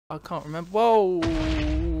I can't remember. Whoa!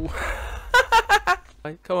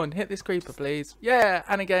 Come on, hit this creeper, please. Yeah,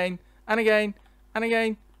 and again, and again, and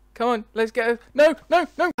again. Come on, let's get... No, no,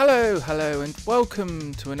 no! Hello, and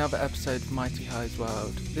welcome to another episode of Mighty High's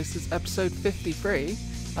World. This is episode 53,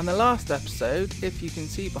 and the last episode, if you can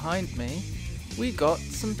see behind me, we got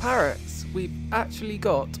some parrots. We've actually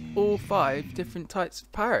got all 5 different types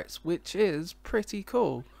of parrots, which is pretty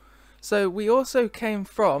cool. So we also came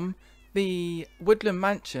from the Woodland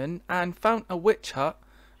Mansion and found a witch hut,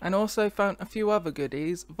 and also found a few other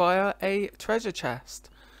goodies via a treasure chest.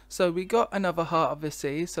 So we got another Heart of the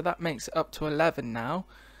Sea, so that makes it up to 11 now.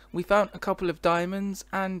 We found a couple of diamonds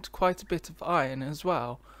and quite a bit of iron as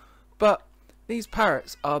well. But these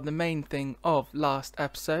parrots are the main thing of last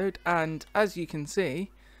episode, and as you can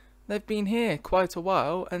see, they've been here quite a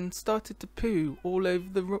while and started to poo all over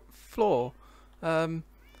the floor.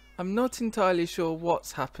 I'm not entirely sure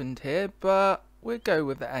what's happened here, but we'll go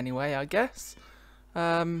with it anyway, I guess.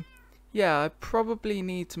 Yeah, I probably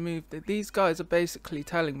need to move. These guys are basically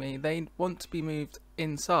telling me they want to be moved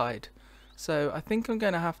inside. So I think I'm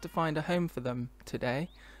going to have to find a home for them today.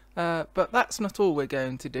 But that's not all we're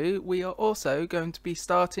going to do. We are also going to be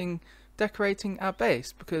starting decorating our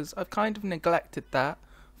base, because I've kind of neglected that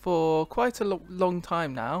for quite a long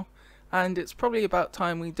time now. And it's probably about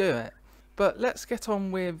time we do it. But let's get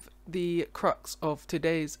on with the crux of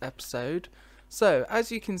today's episode. So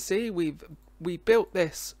as you can see, we built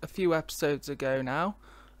this a few episodes ago now,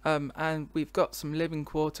 and we've got some living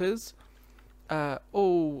quarters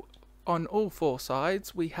all on all 4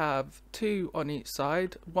 sides. We have 2 on each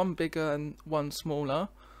side, one bigger and one smaller.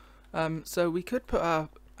 So we could put our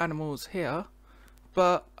animals here,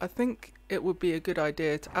 but I think it would be a good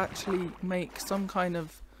idea to actually make some kind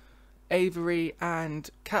of aviary and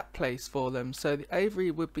cat place for them. So the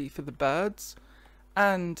aviary would be for the birds,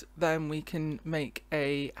 and then we can make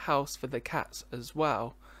a house for the cats as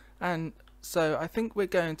well. And so I think we're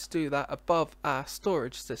going to do that above our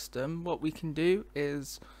storage system. What we can do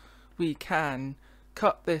is we can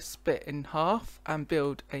cut this bit in half and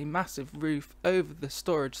build a massive roof over the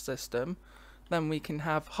storage system. Then we can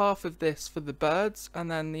have half of this for the birds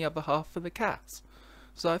and then the other half for the cats.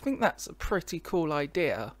 So I think that's a pretty cool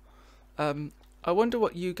idea. I wonder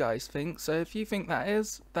what you guys think, so if you think that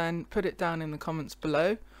is, then put it down in the comments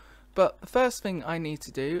below. But the first thing I need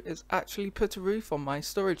to do is actually put a roof on my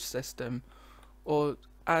storage system, or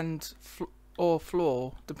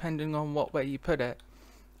floor, depending on what way you put it.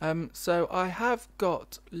 So I have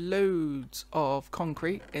got loads of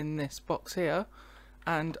concrete in this box here,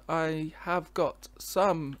 and I have got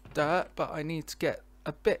some dirt, but I need to get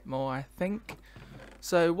a bit more, I think.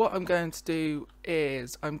 So what I'm going to do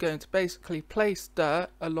is I'm going to basically place dirt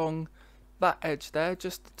along that edge there,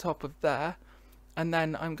 just the top of there, and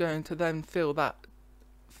then I'm going to then fill the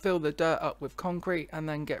dirt up with concrete and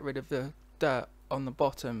then get rid of the dirt on the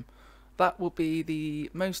bottom. That will be the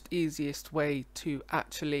most easiest way to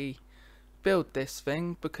actually build this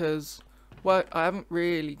thing, because well, I haven't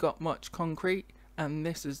really got much concrete, and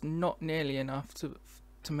this is not nearly enough to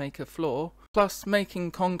make a floor. Plus,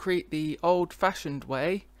 making concrete the old-fashioned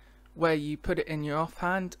way, where you put it in your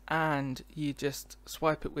offhand and you just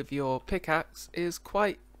swipe it with your pickaxe, is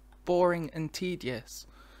quite boring and tedious.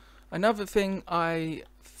 Another thing I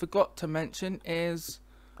forgot to mention is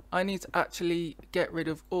I need to actually get rid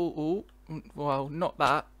of well, not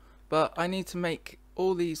that, but I need to make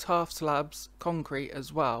all these half slabs concrete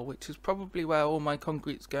as well, which is probably where all my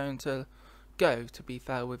concrete's going to go, to be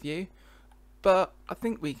fair with you. But I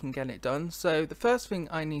think we can get it done. So the first thing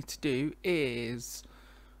I need to do is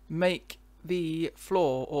make the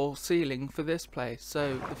floor or ceiling for this place.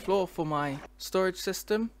 So the floor for my storage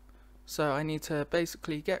system. So I need to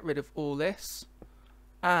basically get rid of all this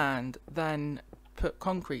and then put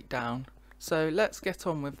concrete down. So let's get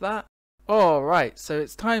on with that. Alright, so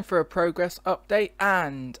it's time for a progress update,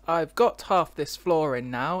 and I've got half this floor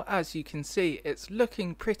in now. As you can see, it's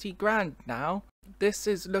looking pretty grand now. This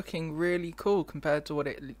is looking really cool compared to what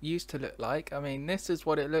it used to look like. I mean, this is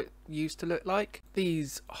what it used to look like.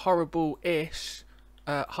 These horrible-ish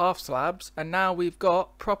half slabs, and now we've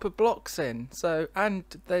got proper blocks in. So, and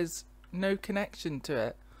there's no connection to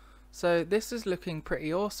it. So this is looking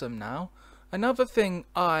pretty awesome now. Another thing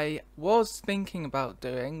I was thinking about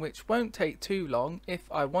doing, which won't take too long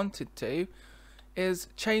if I wanted to, is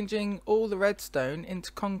changing all the redstone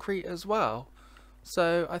into concrete as well.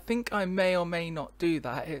 So I think I may or may not do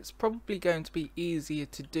that. It's probably going to be easier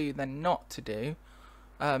to do than not to do,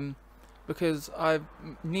 because I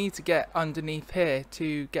need to get underneath here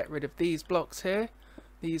to get rid of these blocks here,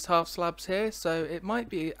 these half slabs here. So it might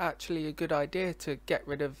be actually a good idea to get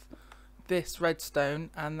rid of this redstone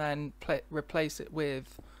and then replace it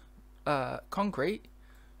with concrete,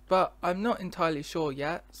 but I'm not entirely sure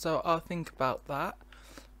yet, so I'll think about that.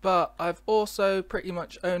 But I've also pretty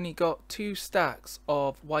much only got 2 stacks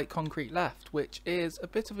of white concrete left, which is a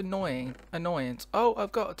bit of annoyance. Oh,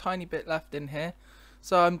 I've got a tiny bit left in here.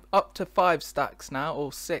 So I'm up to 5 stacks now,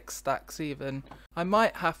 or 6 stacks even. I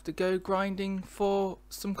might have to go grinding for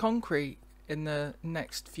some concrete in the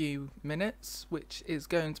next few minutes, which is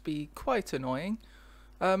going to be quite annoying.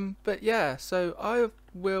 But yeah, so I'm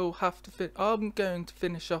going to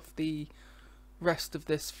finish off the rest of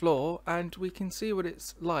this floor and we can see what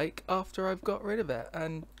it's like after I've got rid of it.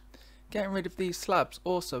 And getting rid of these slabs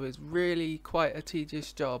also is really quite a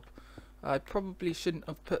tedious job. I probably shouldn't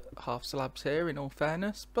have put half slabs here in all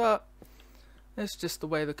fairness, but it's just the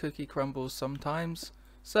way the cookie crumbles sometimes.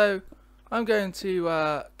 So I'm going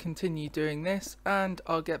to continue doing this and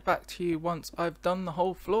I'll get back to you once I've done the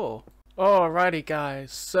whole floor. Alrighty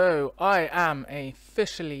guys, so I am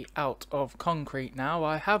officially out of concrete now.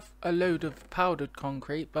 I have a load of powdered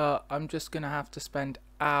concrete, but I'm just going to have to spend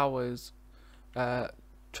hours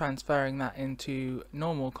transferring that into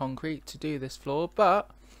normal concrete to do this floor.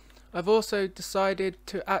 But I've also decided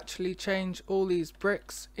to actually change all these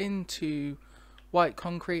bricks into white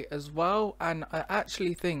concrete as well, and I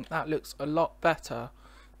actually think that looks a lot better.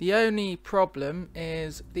 The only problem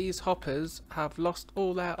is these hoppers have lost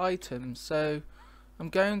all their items, so I'm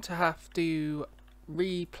going to have to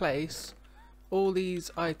replace all these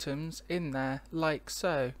items in there like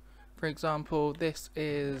so. For example, this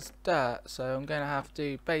is dirt, so I'm going to have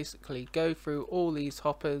to basically go through all these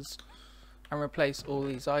hoppers and replace all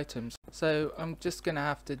these items. So I'm just going to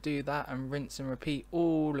have to do that and rinse and repeat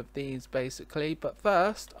all of these basically. But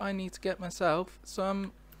first I need to get myself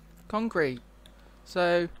some concrete.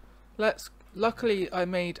 So luckily I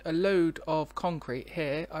made a load of concrete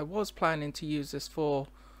here. I was planning to use this for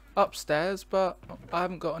upstairs, but I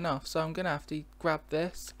haven't got enough, so I'm going to have to grab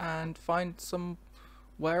this and find some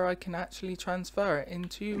where I can actually transfer it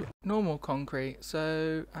into normal concrete.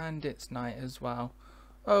 So, and it's night as well.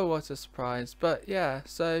 Oh, what a surprise. But yeah,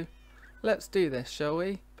 so let's do this, shall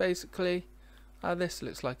we? Basically, this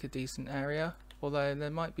looks like a decent area, although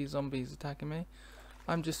there might be zombies attacking me.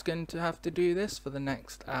 I'm just going to have to do this for the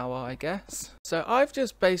next hour, I guess. So I've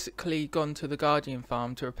just basically gone to the Guardian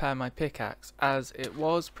farm to repair my pickaxe, as it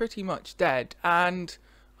was pretty much dead, and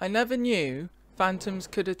I never knew phantoms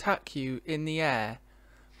could attack you in the air.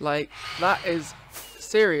 Like, that is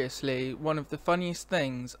seriously one of the funniest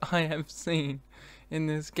things I have seen in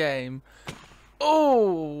this game.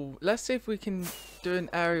 Oh, let's see if we can do an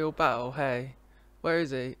aerial battle. Hey, where is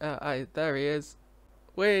he? There he is.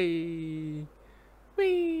 Whee!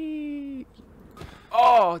 Whee!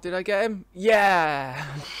 Oh, did I get him? Yeah!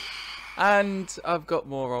 And I've got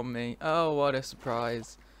more on me. Oh, what a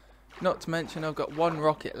surprise. Not to mention I've got 1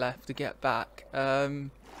 rocket left to get back. Well,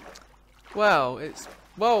 it's...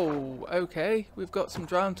 Whoa, okay. We've got some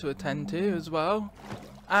drown to attend to as well.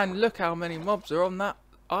 And look how many mobs are on that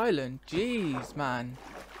island. Jeez, man.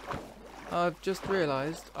 I've just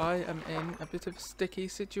realised I am in a bit of a sticky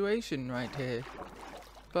situation right here.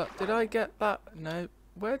 But did I get that? No.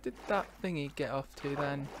 Where did that thingy get off to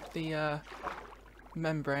then? The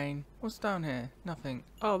membrane. What's down here? Nothing.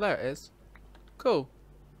 Oh, there it is. Cool.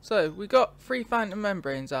 So we got 3 phantom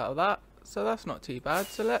membranes out of that. So that's not too bad.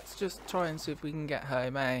 So let's just try and see if we can get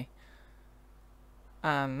home, eh?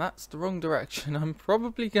 And that's the wrong direction. I'm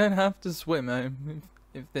probably going to have to swim home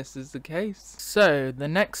if this is the case. So the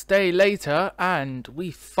next day later, and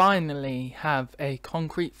we finally have a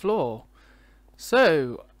concrete floor.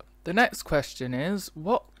 So the next question is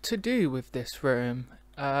what to do with this room,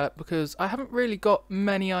 because I haven't really got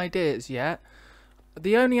many ideas yet.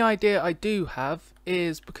 The only idea I do have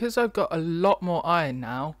is because I've got a lot more iron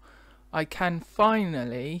now, I can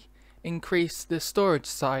finally increase the storage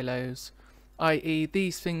silos, i.e.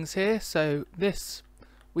 these things here. So this,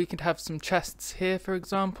 we could have some chests here, for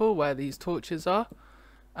example, where these torches are,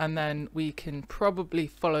 and then we can probably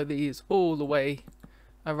follow these all the way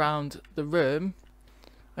around the room.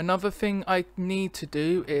 Another thing I need to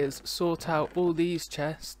do is sort out all these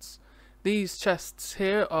chests. These chests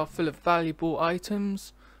here are full of valuable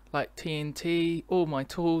items like TNT, all my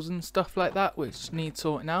tools and stuff like that, which need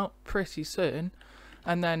sorting out pretty soon.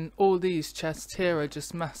 And then all these chests here are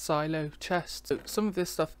just mass silo chests. So some of this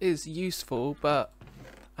stuff is useful, but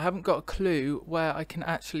I haven't got a clue where I can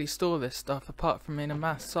actually store this stuff apart from in a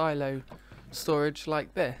mass silo storage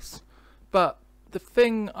like this. But the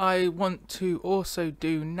thing I want to also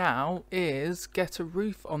do now is get a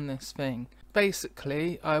roof on this thing.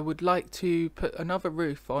 Basically, I would like to put another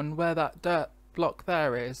roof on where that dirt block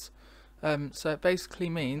there is. So it basically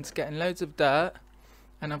means getting loads of dirt,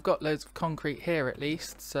 and I've got loads of concrete here at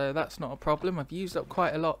least, so that's not a problem. I've used up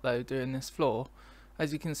quite a lot though doing this floor.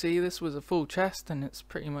 As you can see, this was a full chest and it's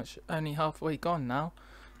pretty much only halfway gone now,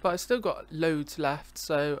 but I've still got loads left,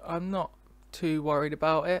 so I'm not too worried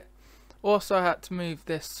about it. Also, I had to move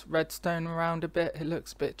this redstone around a bit. It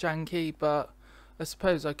looks a bit janky, but I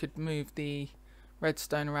suppose I could move the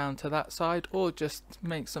redstone around to that side or just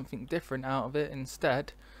make something different out of it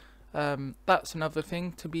instead. That's another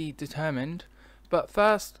thing to be determined. But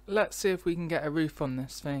first, let's see if we can get a roof on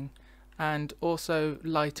this thing. And also,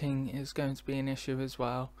 lighting is going to be an issue as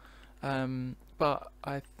well. But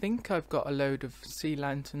I think I've got a load of sea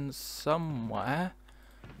lanterns somewhere.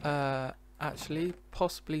 Actually,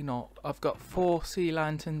 possibly not. I've got 4 sea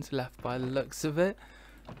lanterns left by the looks of it,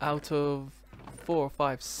 out of 4 or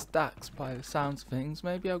 5 stacks by the sounds of things.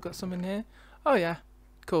 Maybe I've got some in here. Oh yeah,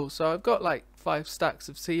 cool. So I've got like 5 stacks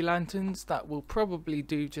of sea lanterns that will probably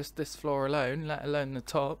do just this floor alone, let alone the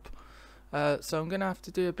top. So I'm gonna have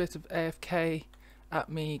to do a bit of AFK at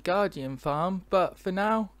me Guardian farm, but for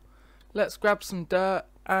now, let's grab some dirt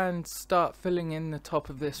and start filling in the top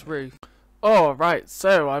of this roof. Alright,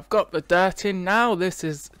 so I've got the dirt in now. This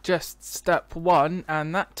is just step 1,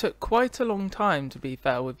 and that took quite a long time, to be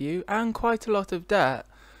fair with you, and quite a lot of dirt.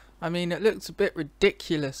 I mean, it looks a bit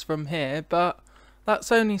ridiculous from here, but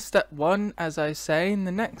that's only step 1, as I say. And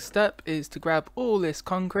the next step is to grab all this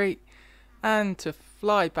concrete and to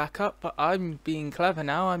fly back up, but I'm being clever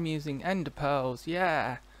now. I'm using ender pearls,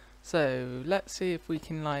 yeah. So let's see if we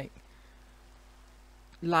can like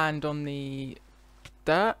land on the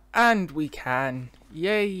dirt, and we can,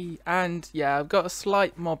 yay. And yeah, I've got a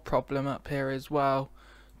slight mob problem up here as well,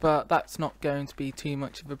 but that's not going to be too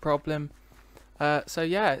much of a problem. So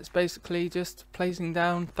yeah, it's basically just placing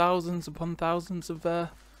down thousands upon thousands of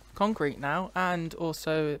concrete now, and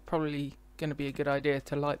also it's probably going to be a good idea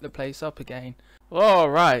to light the place up again.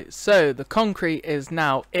 Alright, so the concrete is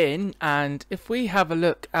now in, and if we have a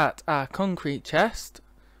look at our concrete chest,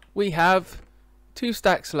 we have 2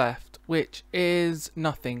 stacks left, which is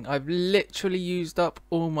nothing. I've literally used up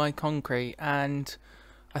all my concrete, and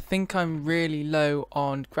I think I'm really low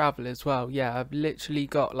on gravel as well. Yeah, I've literally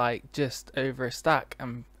got like just over a stack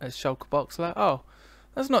and a shulker box left. Oh,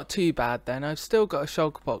 that's not too bad then. I've still got a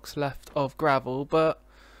shulker box left of gravel, but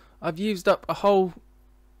I've used up a whole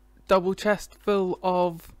double chest full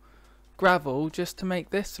of gravel just to make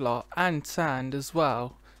this lot, and sand as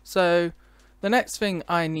well. So the next thing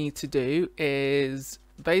I need to do is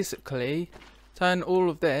basically turn all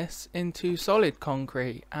of this into solid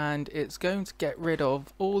concrete, and it's going to get rid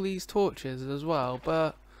of all these torches as well,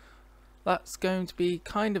 but that's going to be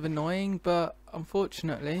kind of annoying, but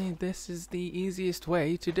unfortunately this is the easiest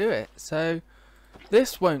way to do it. So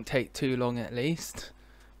this won't take too long at least,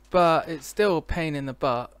 but it's still a pain in the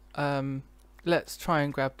butt. Let's try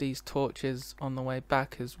and grab these torches on the way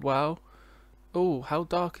back as well. Oh, how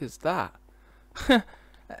dark is that?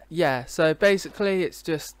 Yeah, so basically it's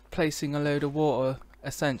just placing a load of water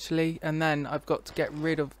essentially, and then I've got to get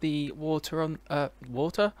rid of the water on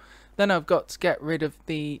then I've got to get rid of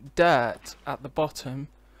the dirt at the bottom,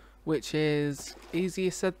 which is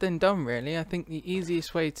easier said than done really. I think the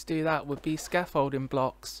easiest way to do that would be scaffolding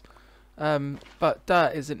blocks, but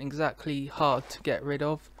dirt isn't exactly hard to get rid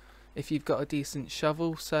of if you've got a decent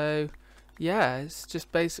shovel. So yeah, it's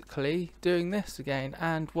just basically doing this again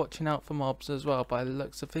and watching out for mobs as well by the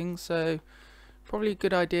looks of things. So probably a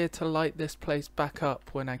good idea to light this place back up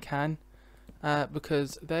when I can,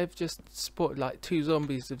 because they've just spawned, like 2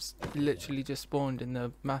 zombies have literally just spawned in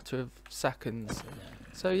the matter of seconds.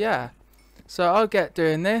 So yeah, so I'll get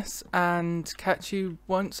doing this and catch you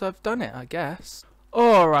once I've done it, I guess.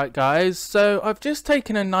 Alright guys, so I've just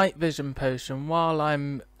taken a night vision potion while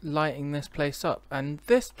I'm lighting this place up, and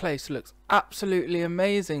this place looks absolutely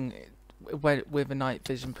amazing with a night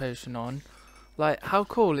vision potion on. Like, how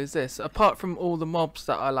cool is this? Apart from all the mobs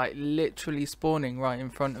that are like literally spawning right in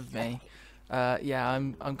front of me. Yeah,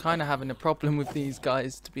 I'm kind of having a problem with these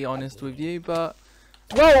guys, to be honest with you, but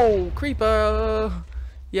whoa, creeper.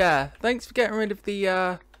 Yeah, thanks for getting rid of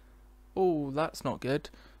the oh, that's not good.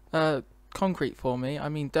 Concrete for me, I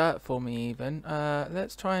mean dirt for me even.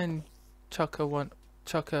 Let's try and chuck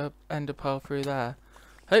a ender pearl through there.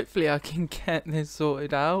 Hopefully I can get this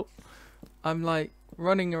sorted out. I'm like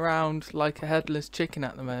running around like a headless chicken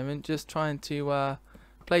at the moment, just trying to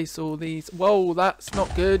place all these. Whoa, that's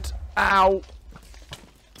not good. Ow.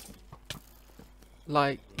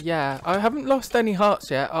 Like, yeah, I haven't lost any hearts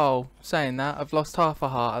yet. Oh, saying that, I've lost half a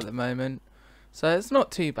heart at the moment, so it's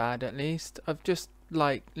not too bad. At least I've just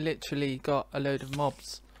like literally got a load of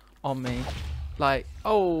mobs on me, Like,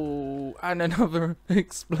 oh, and another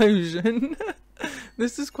explosion.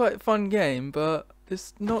 This is quite a fun game, but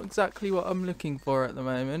it's not exactly what I'm looking for at the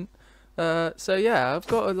moment. So yeah, I've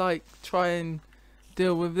got to like try and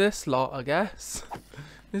deal with this lot, I guess.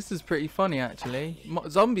 This is pretty funny actually.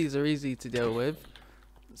 Zombies are easy to deal with.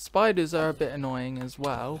 Spiders are a bit annoying as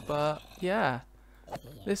well, but yeah.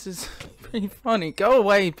 This is pretty funny. Go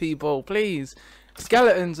away, people, please.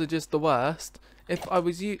 Skeletons are just the worst. If I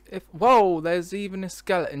was you, whoa, there's even a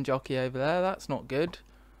skeleton jockey over there. That's not good.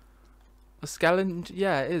 A skeleton,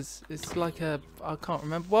 yeah, it is. It's like a, I can't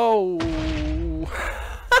remember. Whoa.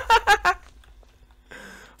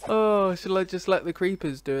 Oh, shall I just let the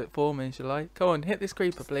creepers do it for me? Shall I? Come on, hit this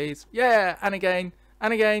creeper, please. Yeah, and again,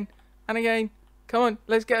 and again, and again. Come on,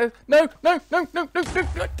 let's go. No, no, no, no, no, no,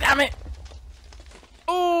 no, damn it.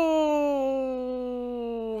 Oh,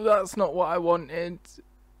 that's not what I wanted.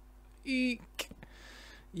 Eek.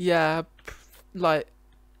 Yeah, like,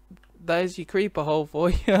 there's your creeper hole for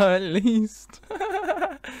you, at least.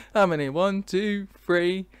 How many? 1, 2,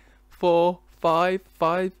 3, 4,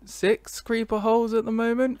 5, 6 creeper holes at the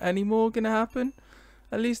moment. Any more gonna happen?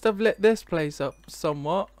 At least I've lit this place up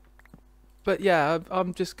somewhat. But yeah,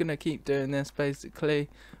 I'm just gonna keep doing this basically.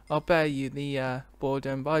 I'll bear you the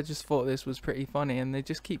boredom, but I just thought this was pretty funny, and they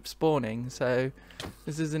just keep spawning, so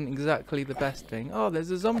this isn't exactly the best thing. Oh,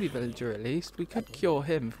 there's a zombie villager at least. We could cure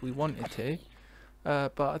him if we wanted to,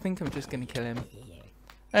 but I think I'm just going to kill him.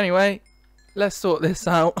 Anyway, let's sort this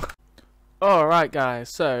out. Alright guys,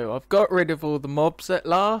 so I've got rid of all the mobs at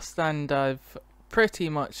last, and I've pretty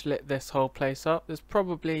much lit this whole place up. There's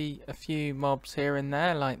probably a few mobs here and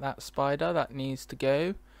there, like that spider that needs to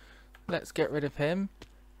go. Let's get rid of him.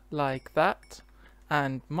 Like that,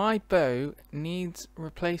 and my bow needs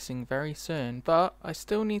replacing very soon, but I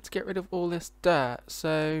still need to get rid of all this dirt,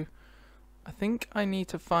 so I think I need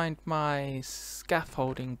to find my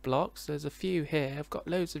scaffolding blocks. There's a few here. I've got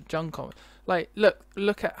loads of junk on. Like,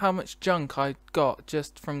 look at how much junk I got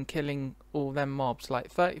just from killing all them mobs.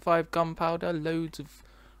 Like 35 gunpowder, loads of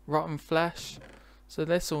rotten flesh, so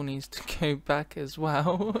this all needs to go back as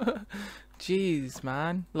well. Jeez,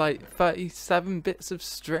 man. Like 37 bits of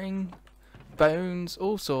string, bones,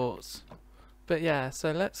 all sorts. But yeah,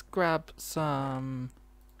 so let's grab some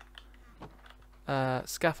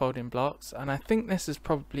scaffolding blocks, and I think this is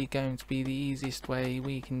probably going to be the easiest way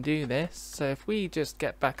we can do this. So if we just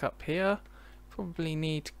get back up here, probably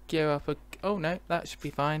need to gear up a, oh no, that should be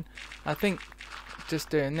fine. I think just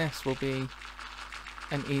doing this will be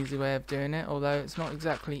an easy way of doing it, although it's not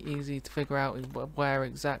exactly easy to figure out where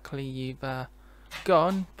exactly you've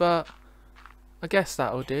gone, but I guess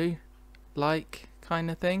that'll do, like,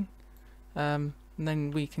 kind of thing. And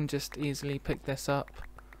then we can just easily pick this up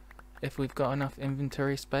if we've got enough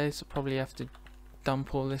inventory space. I'll probably have to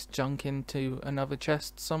dump all this junk into another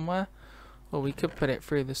chest somewhere, or we could put it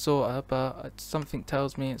through the sorter, but something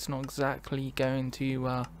tells me it's not exactly going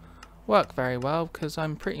to work very well, because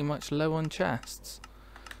I'm pretty much low on chests.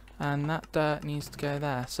 And that dirt needs to go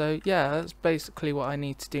there. So yeah, that's basically what I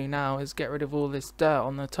need to do now, is get rid of all this dirt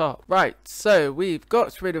on the top. Right, so we've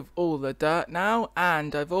got rid of all the dirt now,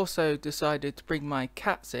 and I've also decided to bring my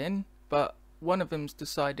cats in, but one of them's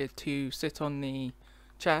decided to sit on the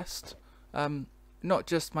chest. Not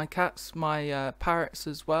just my cats, my parrots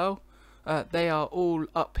as well. They are all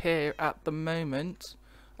up here at the moment,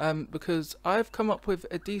 because I've come up with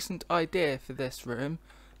a decent idea for this room.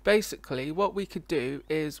 Basically, what we could do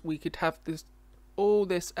is we could have all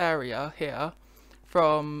this area here,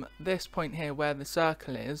 from this point here where the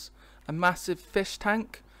circle is, a massive fish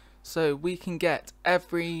tank, so we can get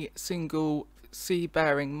every single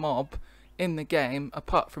sea-bearing mob in the game,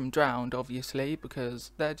 apart from drowned obviously, because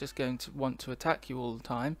they're just going to want to attack you all the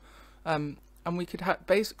time. And we could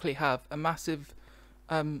basically have a massive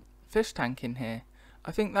fish tank in here.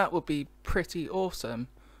 I think that would be pretty awesome,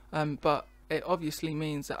 but it obviously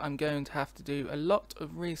means that I'm going to have to do a lot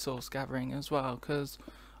of resource gathering as well, because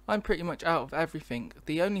I'm pretty much out of everything.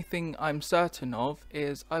 The only thing I'm certain of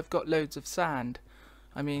is I've got loads of sand.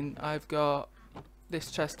 I mean, I've got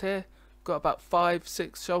this chest here, got about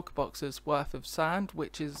 5-6 shulker boxes worth of sand,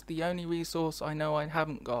 which is the only resource I know I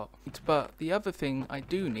haven't got. But the other thing I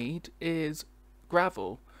do need is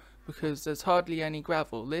gravel, because there's hardly any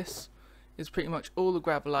gravel. This is pretty much all the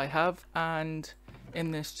gravel I have, and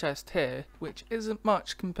in this chest here, which isn't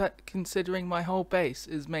much considering my whole base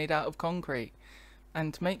is made out of concrete,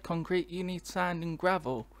 and to make concrete you need sand and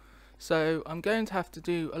gravel, so I'm going to have to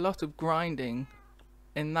do a lot of grinding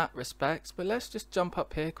in that respect. But let's just jump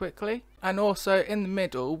up here quickly, and also in the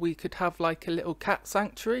middle we could have like a little cat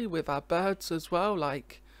sanctuary with our birds as well.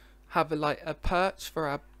 Like, have like a perch for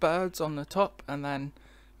our birds on the top, and then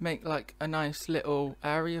make like a nice little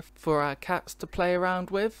area for our cats to play around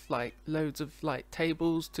with, like loads of like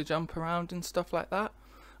tables to jump around and stuff like that.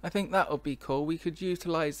 I think that would be cool. We could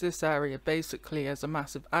utilize this area basically as a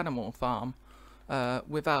massive animal farm,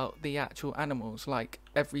 without the actual animals, like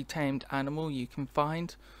every tamed animal you can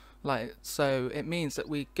find. Like, so it means that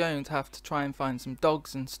we're going to have to try and find some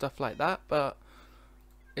dogs and stuff like that, but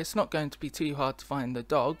it's not going to be too hard to find the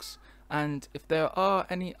dogs. And if there are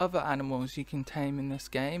any other animals you can tame in this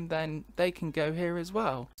game, then they can go here as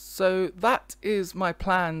well. So that is my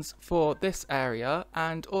plans for this area.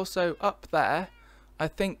 And also up there, I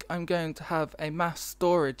think I'm going to have a mass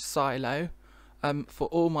storage silo for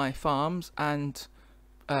all my farms and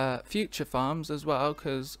future farms as well,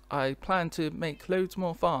 because I plan to make loads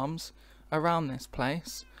more farms around this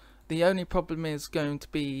place. The only problem is going to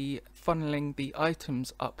be funneling the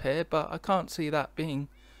items up here, but I can't see that being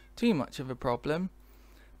too much of a problem.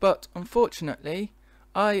 But unfortunately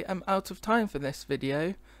I am out of time for this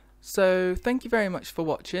video, so thank you very much for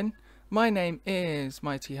watching. My name is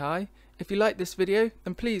Mighty High. If you like this video,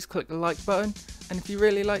 then please click the like button, and if you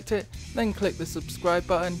really liked it, then click the subscribe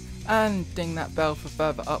button and ding that bell for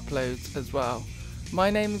further uploads as well.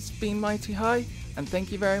 My name has been Mighty High, and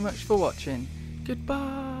thank you very much for watching.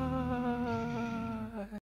 Goodbye.